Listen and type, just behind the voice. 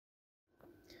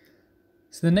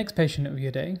So the next patient of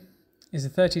your day is a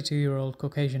 32-year-old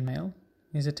Caucasian male.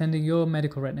 He's attending your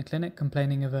medical retina clinic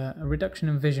complaining of a reduction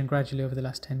in vision gradually over the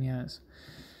last 10 years.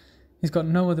 He's got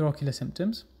no other ocular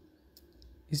symptoms.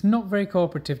 He's not very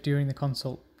cooperative during the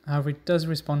consult. However, he does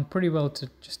respond pretty well to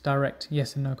just direct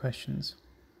yes and no questions.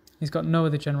 He's got no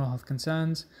other general health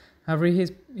concerns. However,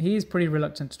 he is pretty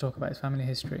reluctant to talk about his family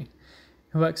history.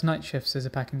 He works night shifts as a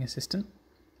packing assistant.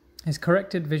 His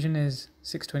corrected vision is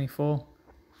 6/24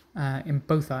 in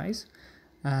both eyes,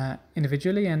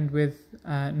 individually and with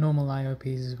normal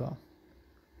IOPs as well.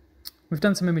 We've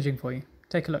done some imaging for you.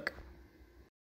 Take a look.